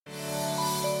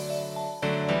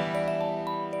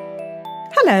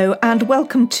Hello and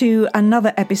welcome to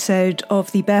another episode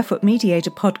of the Barefoot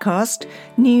Mediator podcast,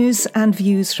 news and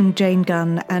views from Jane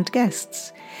Gunn and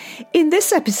guests. In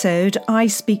this episode, I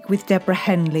speak with Deborah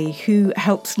Henley, who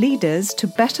helps leaders to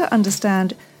better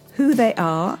understand who they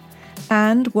are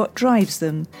and what drives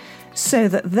them, so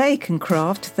that they can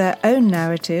craft their own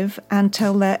narrative and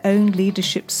tell their own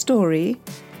leadership story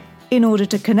in order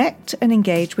to connect and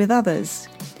engage with others.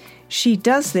 She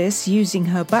does this using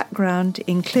her background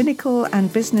in clinical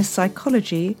and business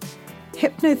psychology,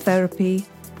 hypnotherapy,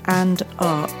 and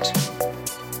art.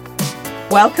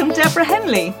 Welcome, Deborah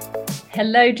Henley.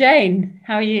 Hello, Jane.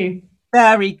 How are you?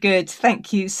 Very good,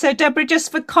 thank you. So, Deborah,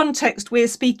 just for context, we're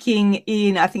speaking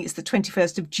in, I think it's the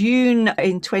 21st of June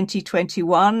in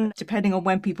 2021, depending on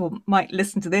when people might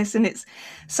listen to this. And it's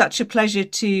such a pleasure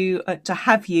to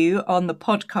have you on the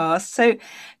podcast. So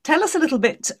tell us a little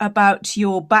bit about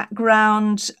your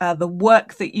background, the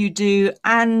work that you do,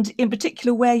 and in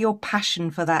particular, where your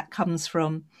passion for that comes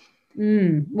from.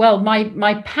 Well,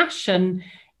 my passion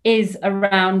is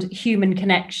around human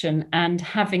connection and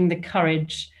having the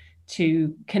courage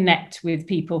to connect with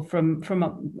people from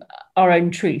our own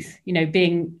truth,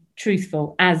 being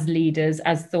truthful as leaders,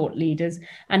 as thought leaders,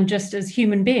 and just as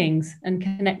human beings, and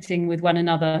connecting with one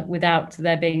another without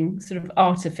there being sort of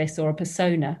artifice or a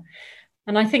persona.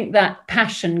 And I think that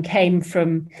passion came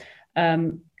from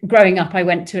growing up. I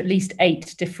went to at least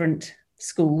 8 different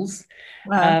schools.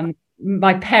 Wow.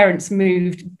 My parents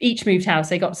each moved house.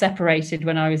 They got separated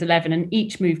when I was 11 and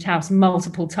each moved house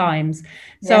multiple times.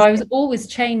 So Yes. I was always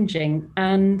changing.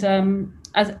 And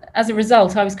as a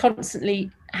result, I was constantly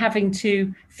having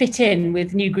to fit in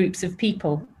with new groups of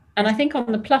people. And I think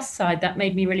on the plus side, that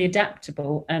made me really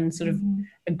adaptable and sort of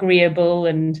agreeable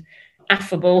and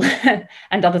affable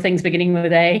and other things beginning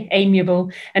with A,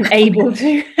 amiable and able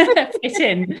to fit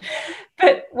in.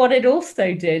 But what it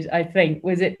also did, I think,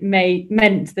 was it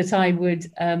meant that I would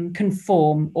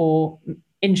conform or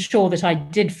ensure that I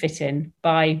did fit in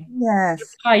by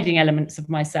hiding elements of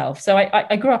myself. So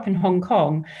I grew up in Hong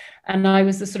Kong, and I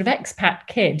was the sort of expat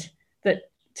kid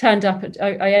that turned up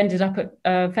I ended up at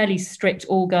a fairly strict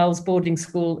all-girls boarding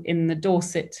school in the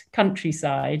Dorset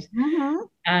countryside. Mm-hmm.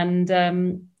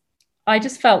 And I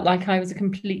just felt like I was a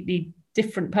completely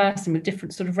different person with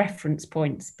different sort of reference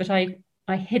points, but I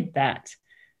hid that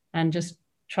and just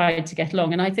tried to get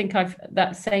along. And I think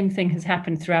that same thing has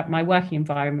happened throughout my working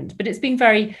environment, but it's been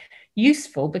very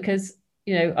useful because,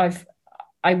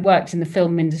 I worked in the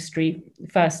film industry,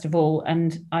 first of all,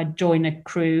 and I'd join a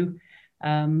crew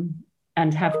and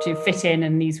have to fit in,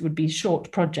 and these would be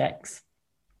short projects.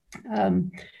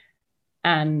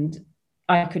 And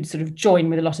I could sort of join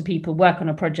with a lot of people, work on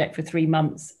a project for 3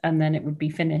 months, and then it would be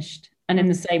finished. And in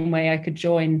the same way, I could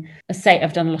join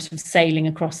I've done a lot of sailing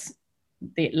across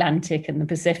the Atlantic and the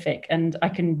Pacific, and I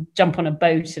can jump on a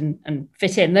boat and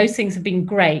fit in. Those things have been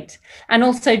great. And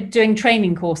also doing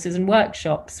training courses and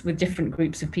workshops with different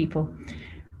groups of people.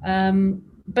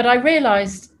 But I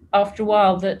realized after a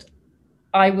while that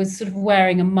I was sort of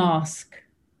wearing a mask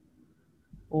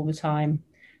all the time,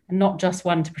 and not just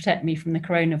one to protect me from the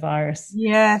coronavirus.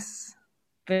 Yes.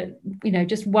 But,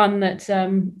 just one that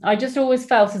I just always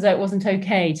felt as though it wasn't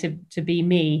okay to be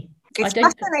me. It's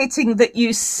fascinating that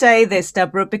you say this,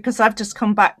 Deborah, because I've just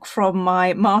come back from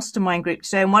my mastermind group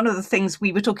today. And one of the things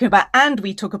we were talking about, and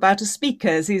we talk about as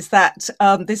speakers, is that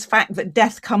this fact that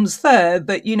death comes third,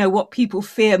 that, what people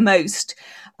fear most,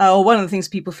 or one of the things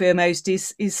people fear most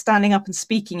is standing up and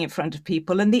speaking in front of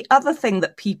people. And the other thing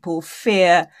that people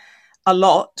fear a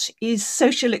lot is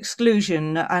social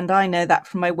exclusion. And I know that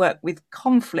from my work with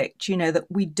conflict, that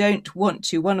we don't want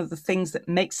to. One of the things that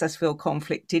makes us feel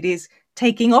conflicted is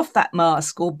taking off that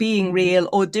mask or being real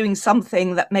or doing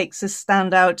something that makes us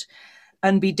stand out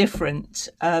and be different.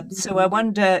 So I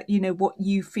wonder, what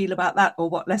you feel about that, or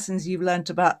what lessons you've learned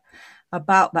about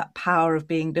that power of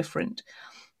being different.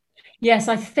 Yes,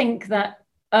 I think that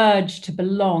urge to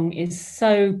belong is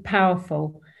so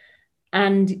powerful.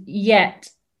 And yet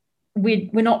we're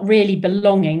not really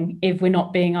belonging if we're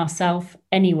not being ourselves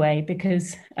anyway,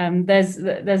 because there's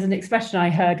an expression I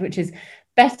heard, which is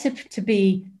better to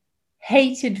be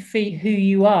hated for who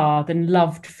you are than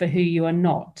loved for who you are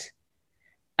not.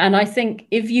 And I think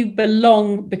if you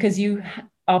belong because you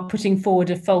are putting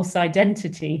forward a false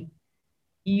identity,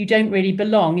 you don't really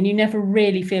belong, and you never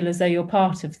really feel as though you're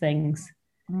part of things.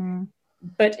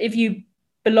 But if you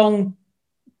belong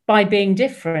by being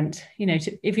different,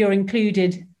 if you're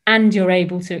included and you're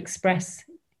able to express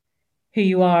who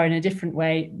you are in a different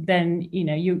way, then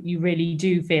you really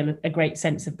do feel a great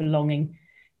sense of belonging.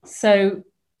 So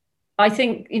I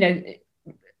think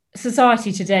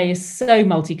society today is so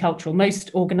multicultural.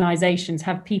 Most organizations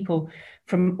have people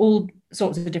from all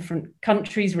sorts of different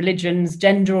countries, religions,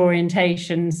 gender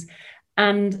orientations,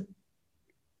 and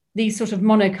these sort of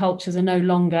monocultures are no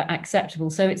longer acceptable.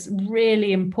 So it's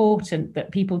really important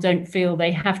that people don't feel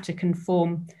they have to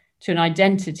conform to an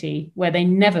identity where they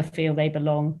never feel they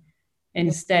belong.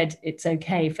 Instead, it's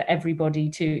okay for everybody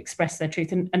to express their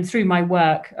truth. And through my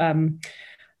work,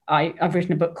 I've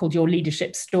written a book called Your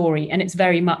Leadership Story, and it's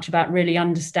very much about really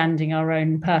understanding our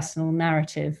own personal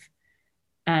narrative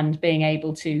and being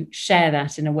able to share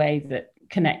that in a way that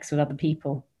connects with other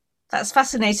people. That's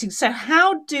fascinating. So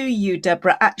how do you,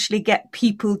 Deborah, actually get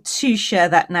people to share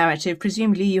that narrative?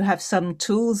 Presumably you have some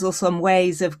tools or some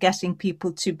ways of getting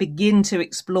people to begin to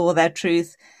explore their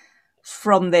truth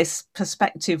from this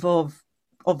perspective of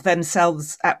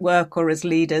themselves at work or as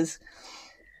leaders.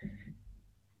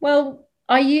 Well,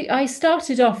 I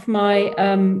started off my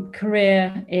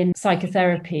career in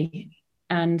psychotherapy,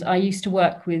 and I used to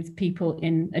work with people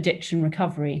in addiction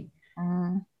recovery.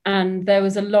 And there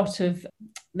was a lot of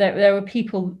there were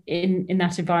people in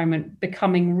that environment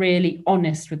becoming really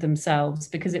honest with themselves,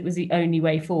 because it was the only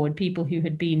way forward. People who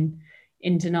had been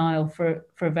in denial for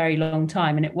a very long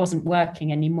time, and it wasn't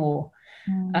working anymore.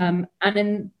 And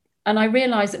I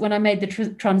realized that when I made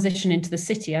the transition into the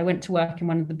city, I went to work in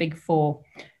one of the big four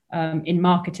in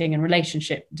marketing and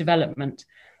relationship development.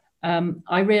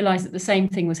 I realized that the same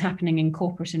thing was happening in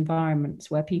corporate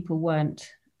environments where people were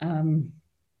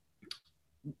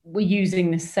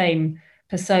using the same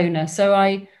persona. So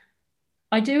I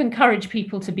do encourage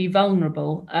people to be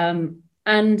vulnerable.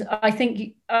 And I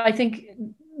think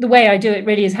the way I do it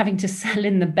really is having to sell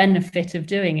in the benefit of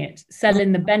doing it, sell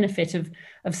in the benefit of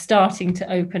starting to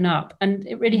open up. And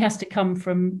it really has to come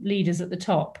from leaders at the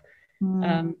top,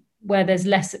 where there's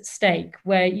less at stake,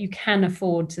 where you can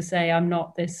afford to say, I'm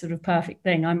not this sort of perfect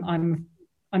thing.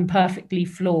 I'm perfectly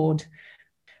flawed.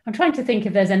 I'm trying to think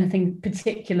if there's anything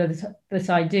particular that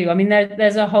I do. I mean,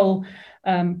 there's a whole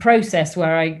process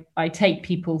where I take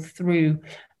people through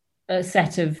a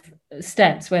set of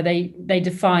steps where they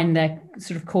define their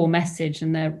sort of core message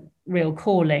and their real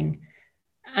calling.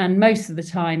 And most of the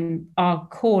time, our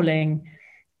calling,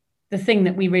 the thing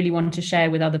that we really want to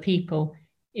share with other people,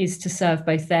 is to serve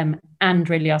both them and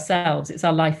really ourselves. It's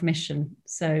our life mission.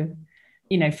 So,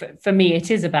 you know, for me, it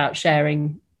is about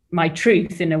sharing my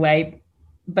truth in a way,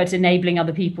 but enabling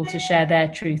other people to share their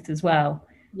truth as well.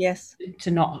 Yes.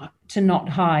 To not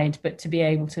hide, but to be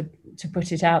able to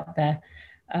put it out there.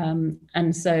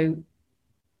 And so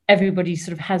everybody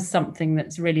sort of has something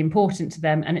that's really important to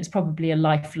them, and it's probably a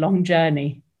lifelong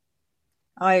journey.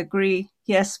 I agree.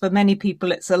 Yes, for many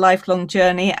people, it's a lifelong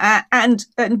journey. And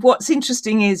what's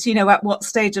interesting is, you know, at what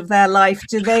stage of their life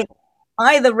do they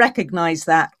either recognize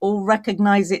that or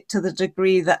recognize it to the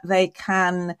degree that they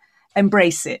can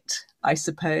embrace it, I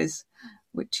suppose,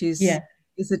 which is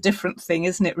a different thing,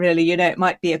 isn't it, really? You know, it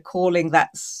might be a calling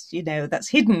that's, you know, that's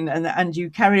hidden, and you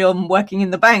carry on working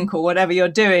in the bank or whatever you're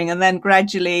doing. And then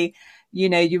gradually, you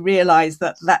know, you realize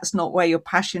that that's not where your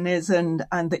passion is, and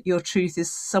that your truth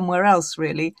is somewhere else,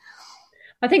 really.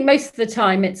 I think most of the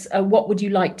time it's what would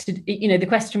you like to, you know, the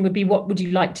question would be, what would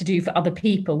you like to do for other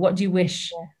people? What do you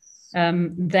wish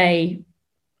they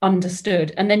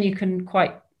understood? And then you can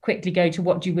quite quickly go to,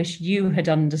 what do you wish you had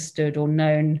understood or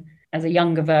known as a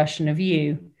younger version of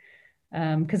you?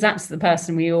 Because that's the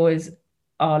person we always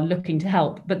are looking to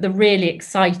help. But the really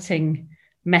exciting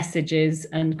messages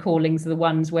and callings are the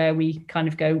ones where we kind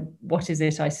of go, what is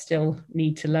it I still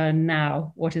need to learn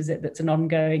now? What is it that's an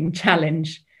ongoing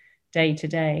challenge day to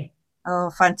day?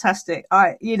 Oh, fantastic.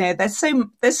 You know, there's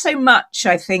so much,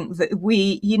 I think, that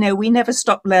we never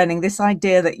stop learning. This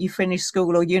idea that you finish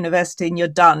school or university and you're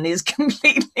done is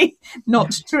completely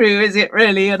not true, is it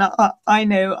really? And I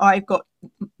know I've got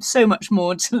so much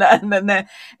more to learn than there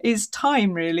is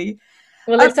time, really.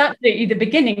 Well, it's absolutely the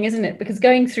beginning, isn't it? Because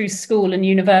going through school and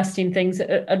university and things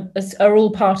are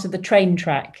all part of the train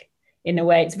track in a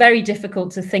way. It's very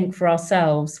difficult to think for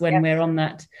ourselves when we're on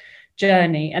that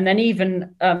journey. And then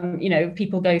even, you know,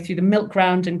 people go through the milk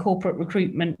round and corporate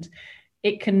recruitment,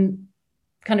 it can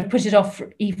kind of put it off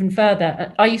even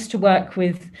further. I used to work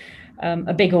with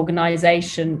a big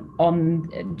organization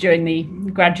during the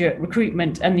graduate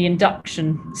recruitment and the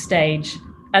induction stage.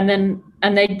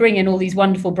 And they'd bring in all these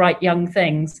wonderful, bright young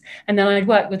things. And then I'd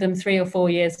work with them 3 or 4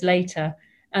 years later,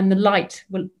 and the light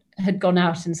had gone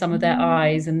out in some of their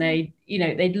eyes, and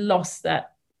they'd lost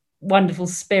that wonderful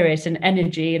spirit and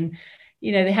energy. And,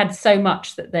 you know, they had so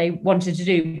much that they wanted to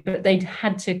do, but they'd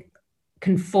had to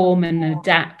conform and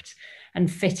adapt and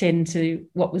fit into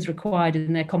what was required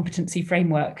in their competency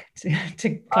framework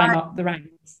to climb up the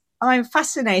ranks. I'm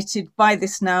fascinated by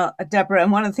this now, Deborah.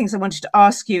 And one of the things I wanted to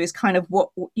ask you is kind of what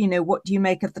do you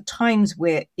make of the times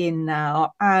we're in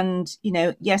now? And,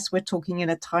 yes, we're talking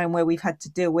in a time where we've had to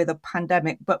deal with a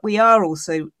pandemic, but we are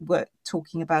also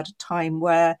talking about a time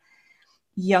where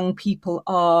young people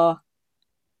are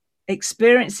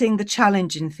experiencing the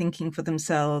challenge in thinking for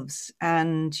themselves.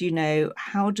 And,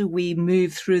 how do we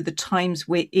move through the times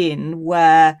we're in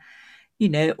where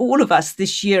all of us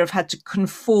this year have had to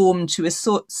conform to a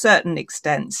certain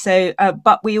extent. So,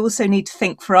 but we also need to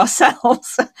think for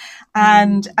ourselves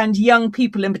and young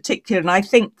people in particular. And I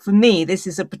think for me, this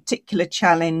is a particular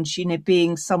challenge,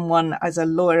 being someone as a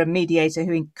lawyer and mediator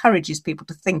who encourages people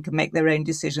to think and make their own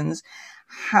decisions.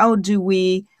 How do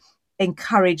we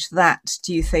encourage that,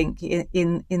 do you think,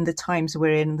 in the times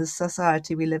we're in, the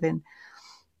society we live in?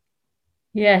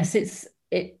 Yes, it's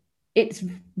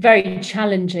very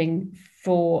challenging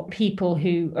for people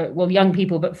who, young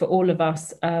people, but for all of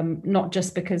us, not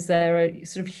just because there are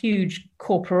sort of huge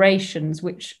corporations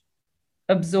which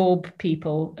absorb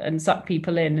people and suck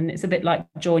people in, and it's a bit like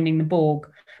joining the Borg,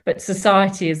 but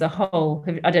society as a whole.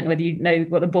 I don't know whether you know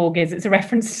what the Borg is. It's a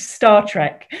reference to Star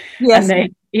Trek. Yes.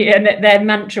 And their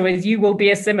mantra is, you will be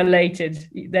assimilated.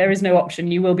 There is no option.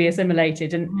 You will be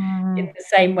assimilated. And in the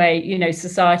same way,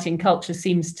 society and culture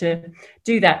seems to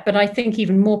do that. But I think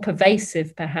even more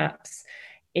pervasive, perhaps,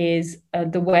 is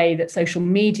the way that social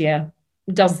media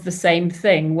does the same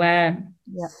thing, where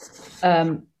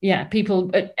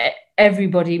people,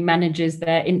 everybody manages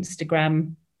their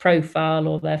Instagram profile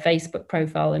or their Facebook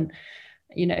profile, and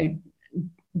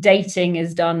dating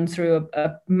is done through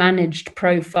a managed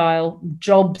profile.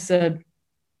 Jobs are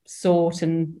sought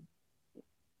and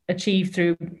achieved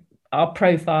through our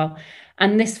profile,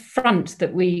 and this front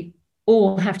that we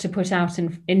all have to put out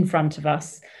in front of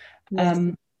us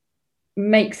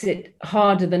makes it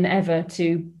harder than ever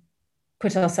to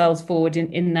put ourselves forward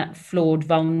in that flawed,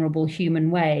 vulnerable human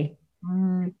way.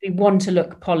 We want to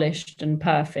look polished and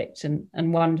perfect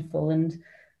and wonderful, and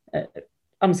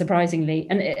unsurprisingly,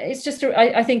 and it's just,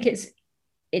 I think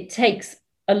it takes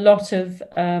a lot of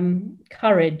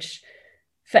courage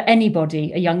for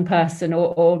anybody, a young person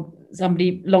or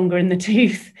somebody longer in the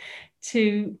tooth,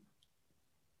 to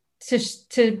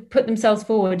put themselves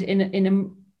forward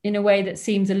in a way that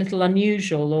seems a little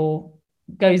unusual or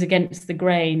goes against the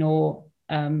grain, or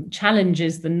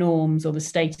challenges the norms or the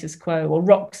status quo, or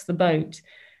rocks the boat.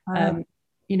 But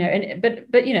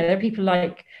there are people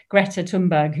like Greta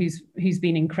Thunberg who's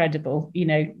been incredible.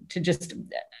 To just,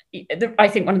 I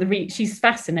think she's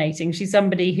fascinating. She's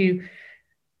somebody who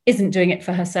isn't doing it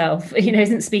for herself,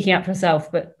 isn't speaking up for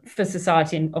herself, but for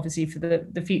society and obviously for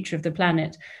the future of the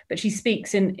planet. But she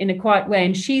speaks in a quiet way,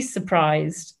 and she's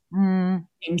surprised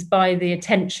by the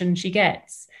attention she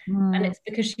gets. And it's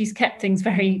because she's kept things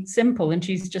very simple, and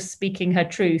she's just speaking her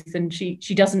truth, and she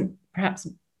doesn't perhaps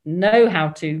know how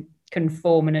to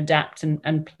conform and adapt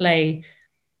and play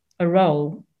a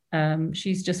role.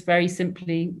 She's just very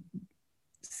simply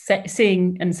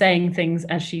seeing and saying things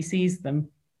as she sees them.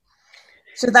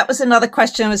 So that was another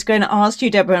question I was going to ask you,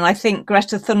 Deborah, and I think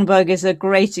Greta Thunberg is a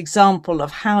great example of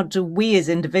how do we as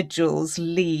individuals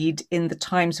lead in the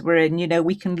times we're in.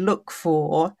 We can look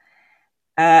for,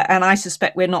 and I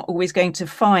suspect we're not always going to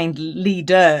find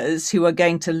leaders who are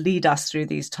going to lead us through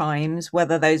these times,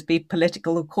 whether those be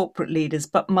political or corporate leaders.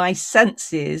 But my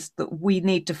sense is that we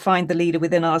need to find the leader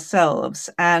within ourselves.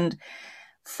 And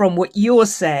from what you're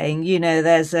saying,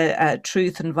 there's a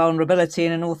truth and vulnerability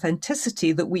and an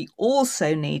authenticity that we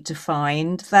also need to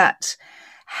find that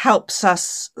helps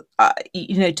us,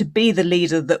 to be the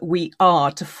leader that we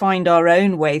are, to find our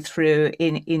own way through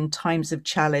in times of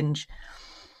challenge.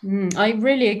 I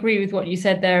really agree with what you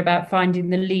said there about finding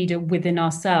the leader within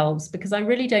ourselves, because I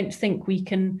really don't think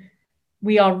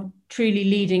we are truly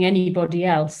leading anybody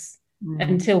else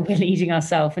until we're leading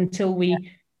ourselves, until we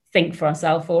think for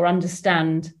ourselves or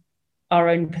understand our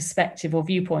own perspective or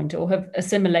viewpoint, or have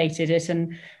assimilated it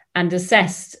and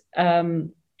assessed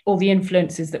all the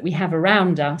influences that we have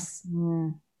around us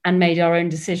and made our own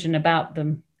decision about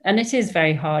them. And it is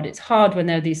very hard. It's hard when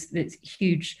there are these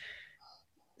huge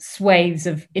swathes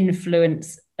of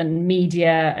influence and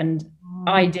media and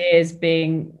ideas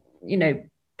being,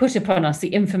 put upon us,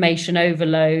 the information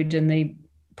overload and the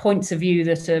points of view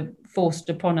that are forced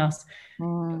upon us.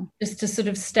 Just to sort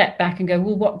of step back and go,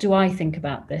 well, what do I think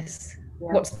about this?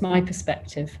 What's my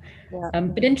perspective?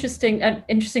 But interestingly,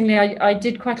 I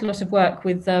did quite a lot of work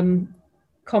with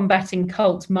combating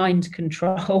cult mind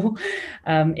control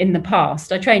in the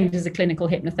past. I trained as a clinical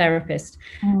hypnotherapist,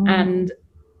 and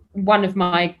one of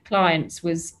my clients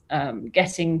was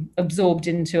getting absorbed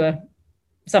into a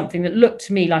something that looked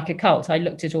to me like a cult. I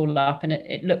looked it all up and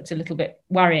it looked a little bit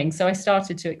worrying. So I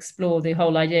started to explore the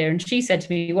whole idea. And she said to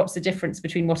me, what's the difference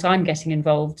between what I'm getting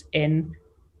involved in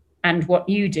and what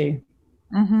you do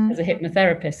as a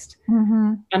hypnotherapist?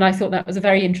 And I thought that was a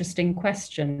very interesting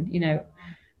question, you know.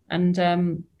 And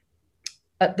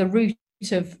at the root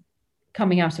of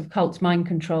coming out of cult mind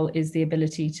control is the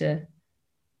ability to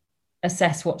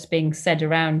assess what's being said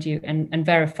around you and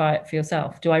verify it for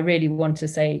yourself. Do I really want to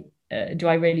say, do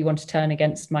I really want to turn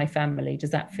against my family? Does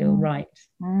that feel right?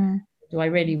 Do I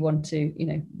really want to, you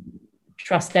know,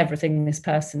 trust everything this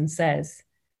person says?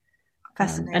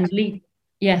 And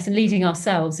leading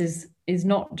ourselves is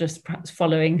not just perhaps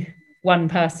following one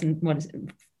person. Well,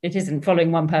 it isn't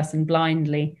following one person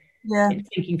blindly. It's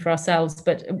thinking for ourselves,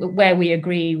 but where we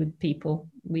agree with people,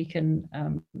 we can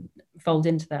fold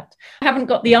into that. I haven't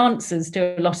got the answers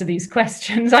to a lot of these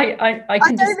questions. I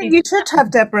don't think you should have,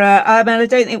 Deborah. I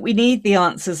don't think we need the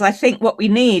answers. I think what we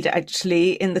need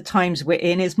actually in the times we're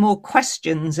in is more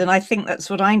questions. And I think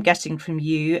that's what I'm getting from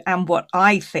you, and what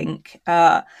I think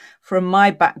from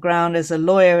my background as a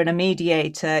lawyer and a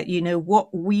mediator, you know,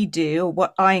 what we do, or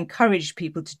what I encourage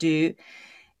people to do,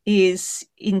 is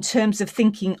in terms of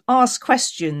thinking, ask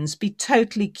questions, be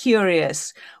totally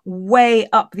curious, weigh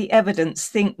up the evidence,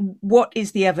 think, what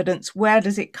is the evidence? Where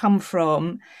does it come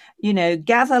from? You know,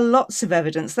 gather lots of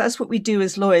evidence. That's what we do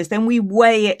as lawyers. Then we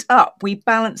weigh it up. We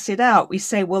balance it out. We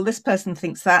say, well, this person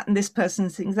thinks that and this person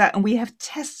thinks that. And we have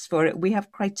tests for it. We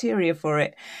have criteria for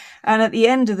it. And at the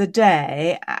end of the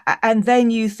day, and then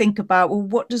you think about, well,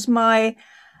 what does my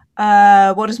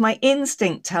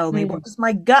instinct tell me? What does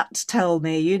my gut tell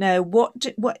me? You know, what,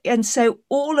 and so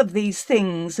all of these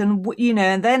things, and, you know,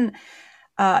 and then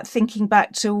thinking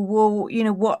back to, well, you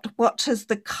know, what has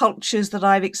the cultures that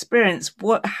I've experienced,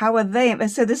 how are they?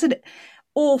 So there's an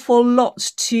awful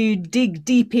lot to dig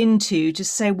deep into to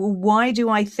say, well, why do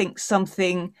I think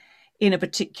something in a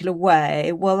particular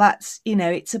way? Well, that's, you know,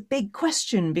 it's a big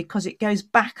question because it goes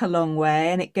back a long way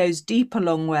and it goes deep a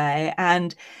long way.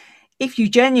 And if you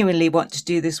genuinely want to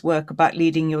do this work about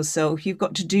leading yourself, you've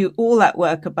got to do all that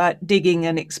work about digging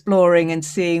and exploring and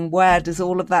seeing where does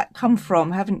all of that come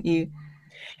from, haven't you?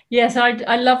 Yes,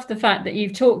 I love the fact that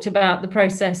you've talked about the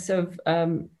process of,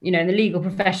 you know, in the legal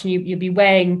profession, you'd be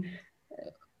weighing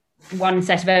one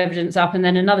set of evidence up and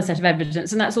then another set of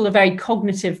evidence. And that's all a very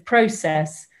cognitive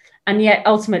process. And yet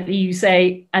ultimately you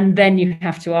say, and then you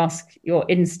have to ask your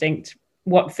instinct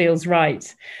what feels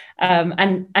right.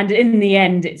 And in the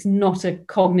end, it's not a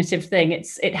cognitive thing.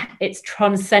 It's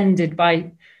transcended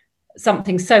by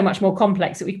something so much more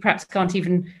complex that we perhaps can't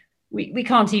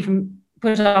even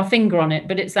put our finger on it.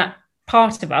 But it's that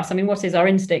part of us. I mean, what is our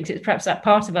instinct? It's perhaps that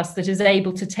part of us that is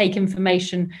able to take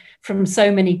information from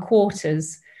so many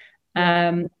quarters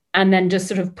and then just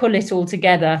sort of pull it all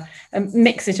together and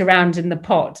mix it around in the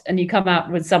pot, and you come out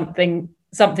with something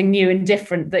new and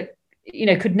different that, you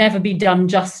know, could never be done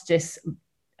justice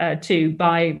to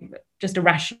by just a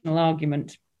rational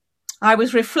argument. I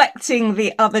was reflecting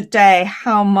the other day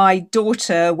how my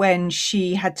daughter, when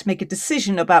she had to make a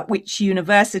decision about which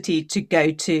university to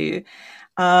go to,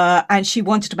 and she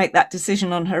wanted to make that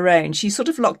decision on her own, she sort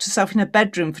of locked herself in her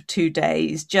bedroom for 2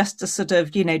 days just to sort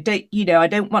of, I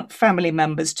don't want family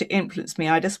members to influence me.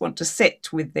 I just want to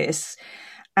sit with this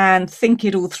and think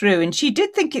it all through. And she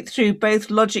did think it through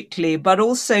both logically, but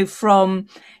also from,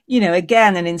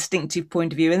 again, an instinctive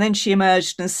point of view. And then she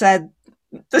emerged and said,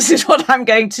 this is what I'm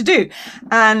going to do.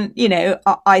 And,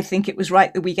 I think it was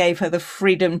right that we gave her the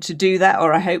freedom to do that,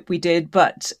 or I hope we did,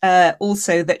 but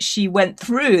also that she went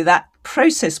through that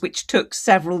process, which took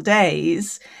several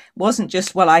days. Wasn't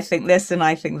just, well, I think this and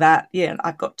I think that.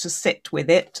 I've got to sit with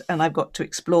it and I've got to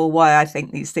explore why I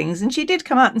think these things. And she did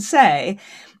come out and say,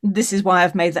 this is why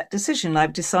I've made that decision.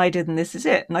 I've decided and this is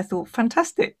it. And I thought,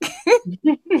 fantastic.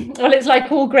 Well, it's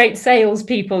like all great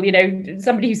salespeople,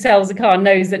 somebody who sells a car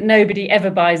knows that nobody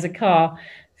ever buys a car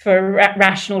for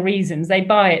rational reasons. They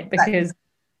buy it because,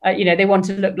 they want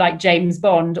to look like James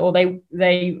Bond, or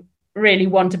they really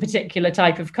want a particular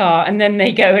type of car, and then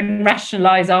they go and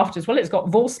rationalize afterwards. Well, it's got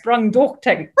Vollsprung door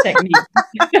technique,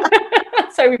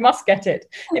 so we must get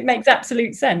it. It makes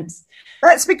absolute sense.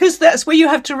 That's because that's where you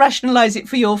have to rationalize it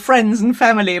for your friends and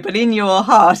family, but in your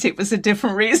heart, it was a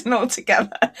different reason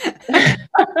altogether.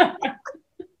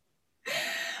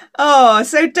 Oh,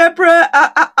 so Deborah,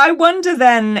 I wonder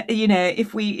then,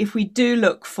 if we do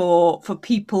look for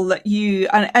people that you,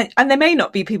 and there may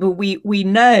not be people we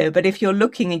know, but if you're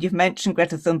looking, and you've mentioned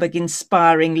Greta Thunberg,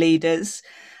 inspiring leaders,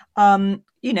 who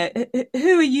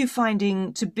are you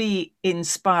finding to be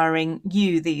inspiring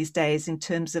you these days in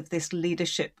terms of this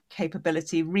leadership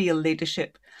capability, real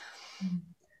leadership?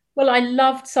 Well, I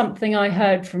loved something I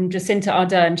heard from Jacinta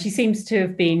Ardern. She seems to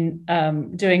have been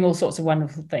doing all sorts of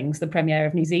wonderful things, the Premier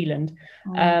of New Zealand.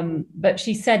 But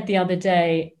she said the other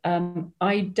day,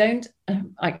 I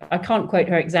can't quote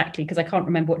her exactly because I can't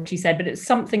remember what she said, but it's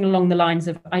something along the lines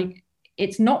of,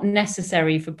 it's not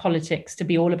necessary for politics to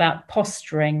be all about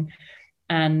posturing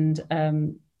and,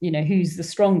 who's the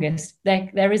strongest.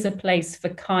 There is a place for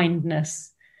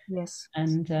kindness. Yes.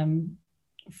 And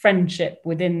friendship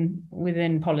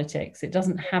within politics. It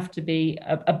doesn't have to be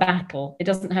a battle. It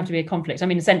doesn't have to be a conflict. I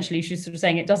mean, essentially, she's sort of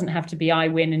saying it doesn't have to be I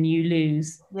win and you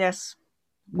lose. Yes.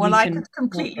 Well, I could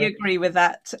completely agree with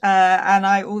that. And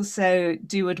I also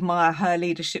do admire her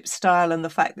leadership style and the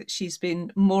fact that she's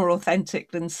been more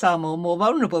authentic than some, or more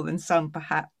vulnerable than some,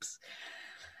 perhaps.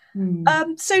 So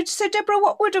Deborah,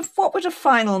 what would a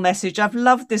final message? I've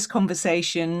loved this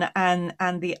conversation and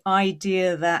the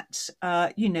idea that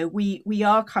we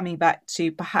are coming back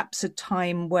to perhaps a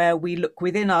time where we look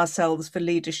within ourselves for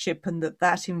leadership, and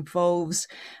that involves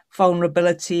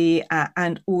vulnerability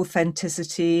and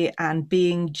authenticity and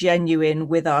being genuine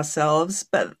with ourselves,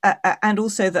 but and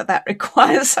also that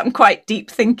requires some quite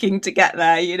deep thinking to get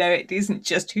there. It isn't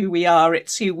just who we are;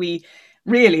 it's who we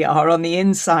really are on the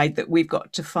inside that we've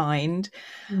got to find.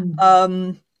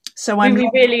 So who we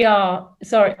really are,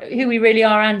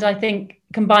 and I think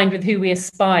combined with who we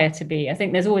aspire to be. I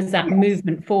think there's always that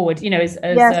movement forward, as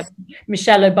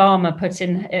Michelle Obama put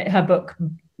in her book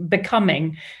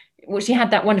Becoming. Well, she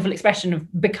had that wonderful expression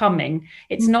of becoming.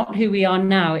 It's not who we are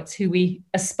now, it's who we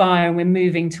aspire and we're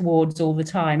moving towards all the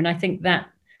time. And I think that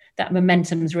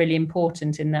momentum is really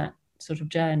important in that sort of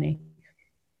journey.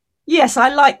 Yes, I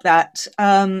like that.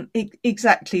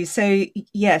 Exactly. So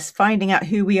yes, finding out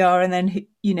who we are, and then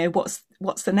what's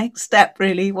the next step,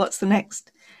 really? What's the next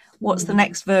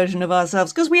version of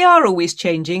ourselves? Because we are always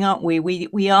changing, aren't we?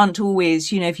 We aren't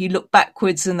always, if you look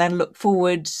backwards and then look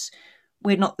forwards,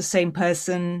 we're not the same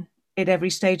person at every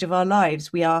stage of our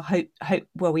lives. We are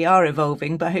we are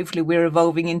evolving, but hopefully we're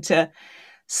evolving into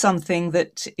something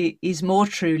that is more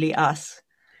truly us.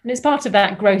 And it's part of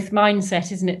that growth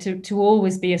mindset, isn't it? To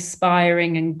always be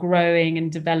aspiring and growing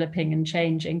and developing and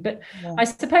changing. But I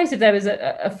suppose if there was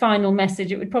a final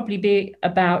message, it would probably be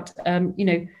about, have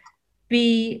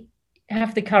the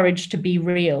courage to be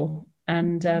real.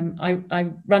 And I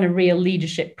run a real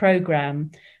leadership program,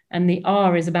 and the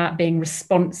R is about being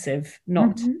responsive,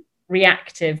 not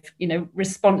reactive,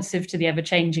 responsive to the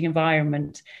ever-changing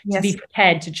environment, to be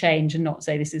prepared to change and not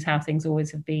say this is how things always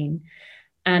have been.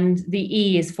 And the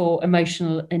E is for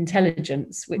emotional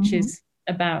intelligence, which is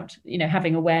about,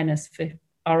 having awareness for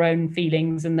our own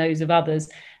feelings and those of others,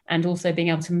 and also being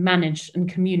able to manage and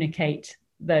communicate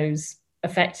those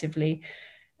effectively.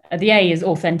 The A is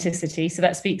authenticity, so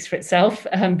that speaks for itself.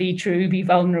 Be true, be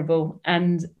vulnerable.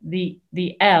 And the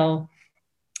L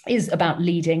is about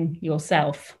leading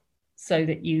yourself so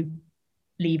that you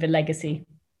leave a legacy.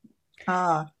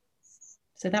 So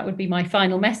that would be my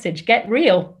final message. Get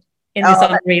real in this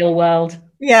unreal world.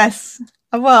 Yes.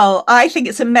 Well, I think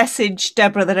it's a message,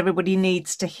 Deborah, that everybody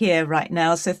needs to hear right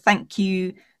now. So thank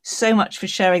you so much for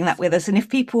sharing that with us. And if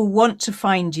people want to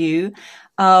find you,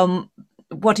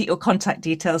 what are your contact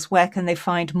details? Where can they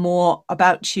find more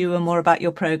about you and more about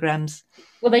your programs?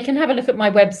 Well, they can have a look at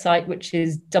my website, which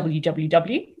is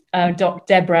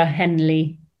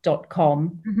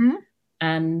www.deborahhenley.com.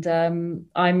 And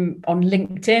I'm on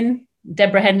LinkedIn,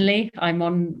 Deborah Henley. I'm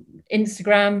on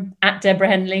Instagram @Deborah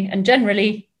Henley, and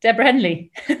generally Deborah Henley.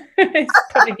 It's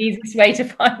probably the easiest way to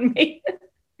find me.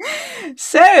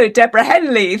 So, Deborah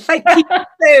Henley, thank you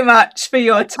so much for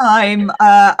your time.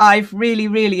 I've really,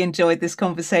 really enjoyed this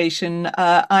conversation.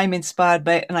 I'm inspired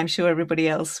by it, and I'm sure everybody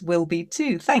else will be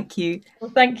too. Thank you.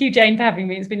 Well, thank you, Jane, for having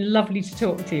me. It's been lovely to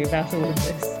talk to you about all of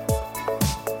this.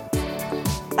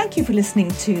 Thank you for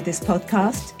listening to this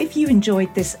podcast. If you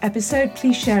enjoyed this episode,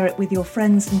 please share it with your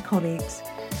friends and colleagues.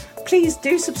 Please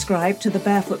do subscribe to the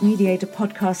Barefoot Mediator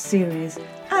podcast series.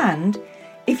 And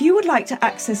if you would like to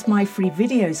access my free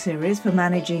video series for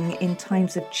managing in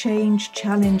times of change,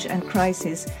 challenge and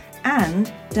crisis,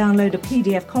 and download a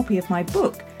PDF copy of my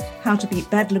book, How to Beat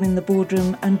Bedlam in the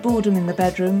Boardroom and Boredom in the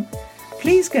Bedroom,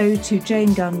 please go to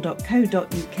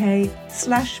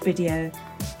janegunn.co.uk/video.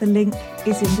 The link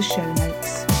is in the show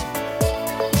notes.